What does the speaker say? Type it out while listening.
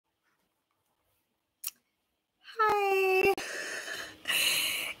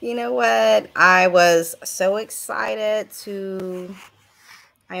You know what? I am so excited to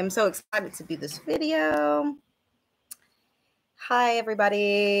do this video. Hi,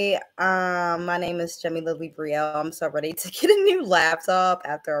 everybody. My name is Jamila Libriel. I'm so ready to get a new laptop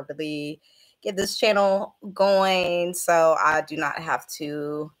after I really get this channel going, so I do not have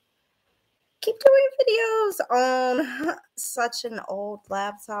to keep doing videos on such an old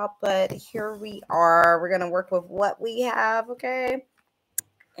laptop. But here we are. We're going to work with what we have, okay?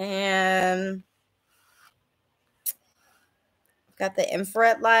 And got the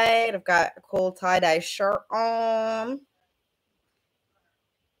infrared light. I've got a cool tie-dye shirt on.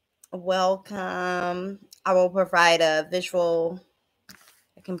 Welcome. I will provide a visual,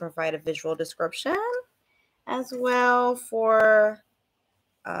 I can provide a visual description as well for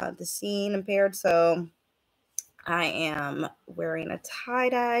the seeing impaired. So I am wearing a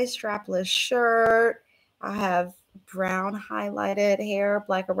tie-dye strapless shirt. I have brown highlighted hair,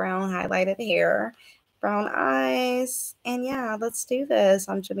 black or brown highlighted hair, brown eyes. And yeah, let's do this.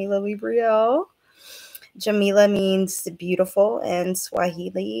 I'm Jamila Libriel. Jamila means beautiful in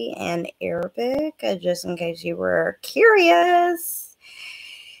Swahili and Arabic, just in case you were curious.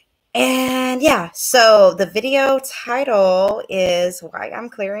 And yeah, so the video title is Why I'm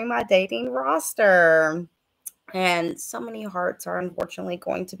Clearing My Dating Roster. And so many hearts are unfortunately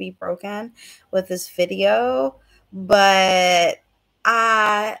going to be broken with this video, but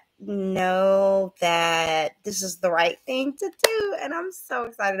I know that this is the right thing to do, and I'm so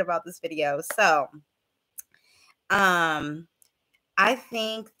excited about this video. So, I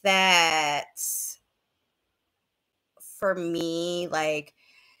think that for me, like,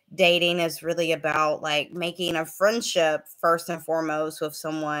 dating is really about like making a friendship first and foremost with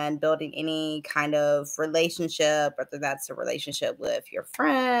someone, building any kind of relationship, whether that's a relationship with your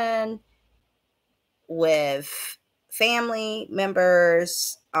friend, with family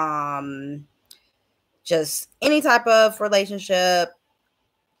members, just any type of relationship.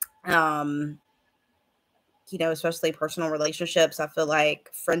 Especially personal relationships. I feel like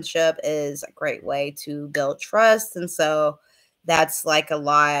friendship is a great way to build trust. And so that's like a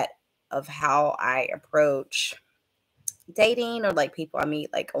lot of how I approach dating, or like people I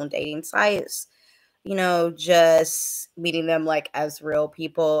meet like on dating sites, just meeting them like as real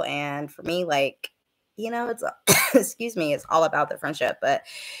people. And for me, like, it's excuse me, it's all about the friendship. But,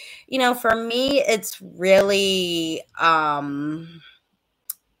 for me, it's really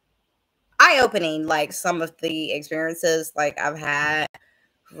eye-opening, like some of the experiences like I've had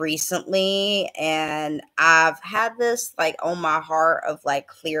recently, and I've had this like on my heart of like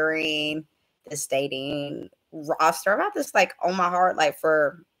clearing this dating roster. I've had this like on my heart like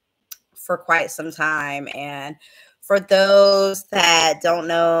for quite some time. And for those that don't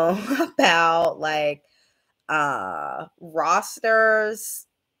know about like rosters,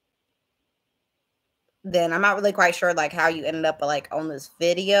 then I'm not really quite sure like how you ended up like on this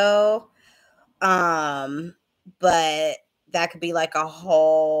video. But that could be like a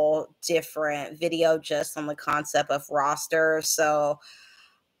whole different video just on the concept of roster. So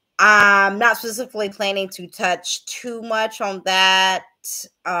I'm not specifically planning to touch too much on that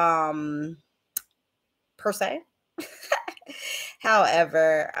per se.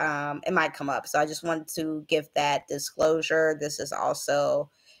 However, it might come up. So I just wanted to give that disclosure. This is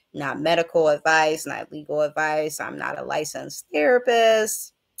also not medical advice, not legal advice. I'm not a licensed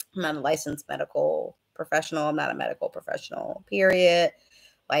therapist. I'm not a licensed medical professional. I'm not a medical professional, period.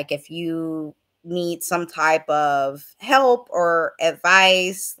 Like, if you need some type of help or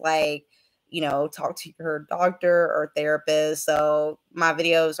advice, like, talk to your doctor or therapist. So my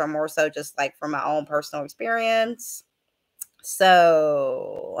videos are more so just like from my own personal experience.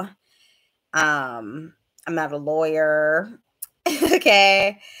 So, I'm not a lawyer.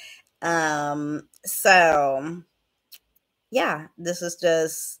 Okay. So yeah, this is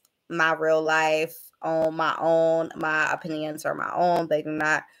just my real life on my own. My opinions are my own. They do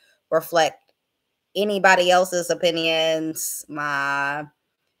not reflect anybody else's opinions, my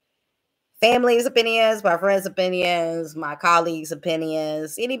family's opinions, my friends' opinions, my colleagues'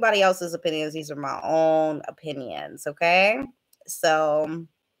 opinions, anybody else's opinions. These are my own opinions. Okay. So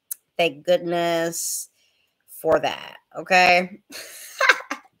thank goodness for that. Okay.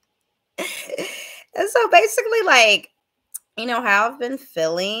 And so basically, like, how I've been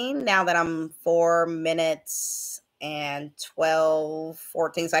feeling now that I'm 4 minutes and 14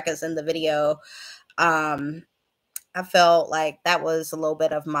 seconds in the video. I felt like that was a little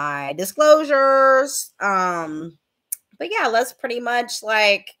bit of my disclosures. But yeah, let's pretty much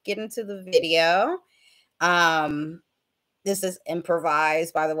like get into the video. Um, This is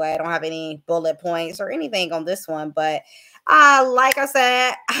improvised, by the way. I don't have any bullet points or anything on this one, but like I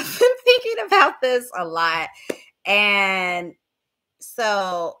said, I've been thinking about this a lot. And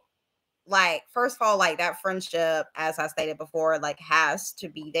so, like, first of all, like that friendship, as I stated before, like has to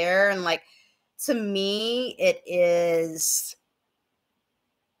be there. And like to me, it is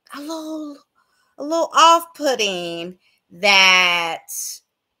a little off-putting that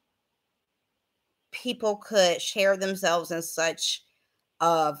people could share themselves in such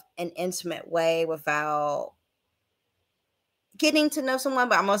of an intimate way without getting to know someone.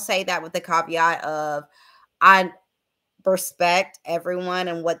 But I'm gonna say that with the caveat of I respect everyone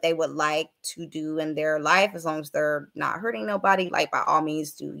and what they would like to do in their life as long as they're not hurting nobody. Like, by all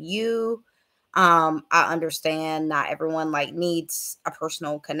means, do you. I understand not everyone like needs a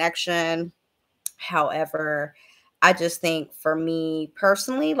personal connection. However, I just think for me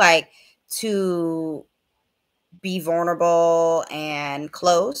personally, like, to be vulnerable and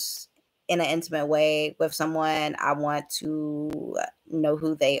close in an intimate way with someone, I want to know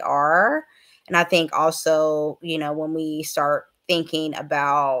who they are. And I think also, when we start thinking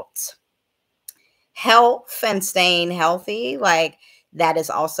about health and staying healthy, like that is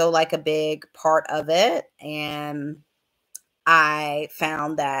also like a big part of it. And I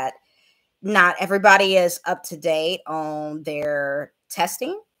found that not everybody is up to date on their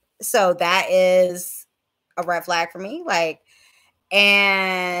testing. So that is a red flag for me. Like,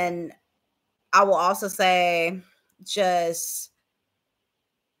 and I will also say just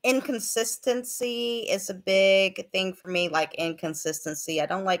inconsistency is a big thing for me. Like, inconsistency. I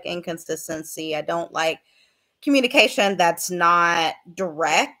don't like inconsistency. I don't like communication that's not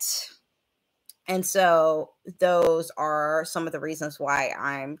direct. And so those are some of the reasons why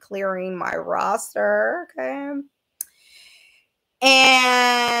I'm clearing my roster. Okay.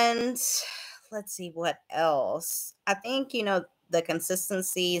 And let's see what else. I think, the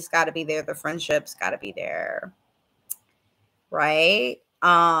consistency's got to be there, the friendship's got to be there, right?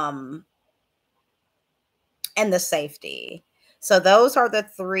 And the safety. So those are the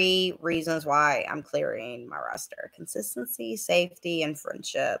three reasons why I'm clearing my roster: consistency, safety, and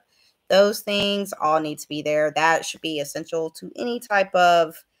friendship. Those things all need to be there. That should be essential to any type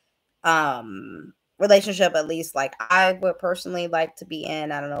of relationship, at least like I would personally like to be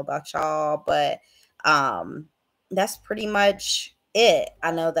in. I don't know about y'all, but that's pretty much it.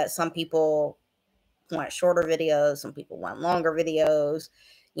 I know that some people want shorter videos, some people want longer videos.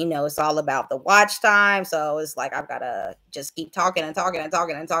 It's all about the watch time. So it's like I've got to just keep talking and talking and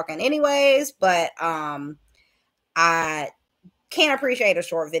talking and talking anyways. But I can appreciate a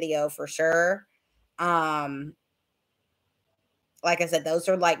short video for sure. Like I said, those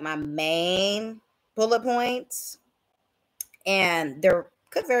are like my main bullet points. And there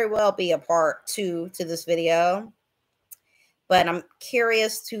could very well be a part two to this video. But I'm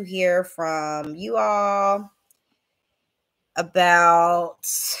curious to hear from you all about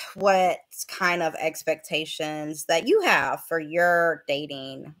what kind of expectations that you have for your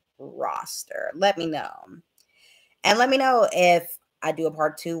dating roster. Let me know. And let me know if I do a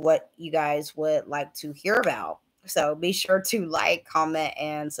part two, what you guys would like to hear about. So be sure to like, comment,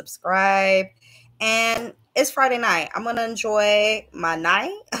 and subscribe. And it's Friday night. I'm gonna enjoy my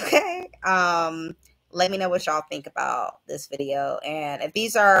night. Okay. Let me know what y'all think about this video. And if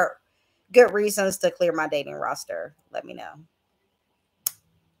these are good reasons to clear my dating roster, let me know.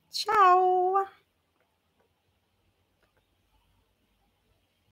 Ciao.